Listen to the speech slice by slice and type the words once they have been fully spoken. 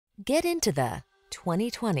Get into the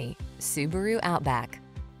 2020 Subaru Outback.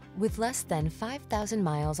 With less than 5,000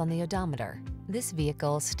 miles on the odometer, this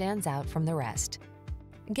vehicle stands out from the rest.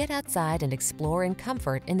 Get outside and explore in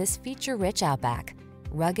comfort in this feature-rich Outback.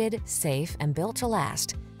 Rugged, safe, and built to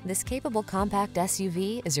last, this capable compact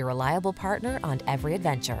SUV is your reliable partner on every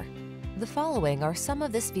adventure. The following are some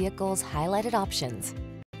of this vehicle's highlighted options: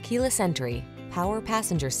 keyless entry, power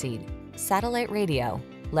passenger seat, satellite radio,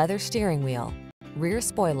 leather steering wheel, rear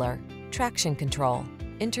spoiler, traction control,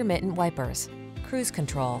 intermittent wipers, cruise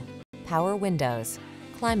control, power windows,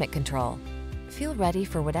 climate control. Feel ready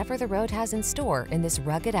for whatever the road has in store in this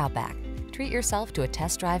rugged Outback. Treat yourself to a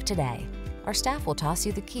test drive today. Our staff will toss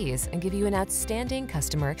you the keys and give you an outstanding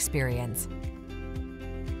customer experience.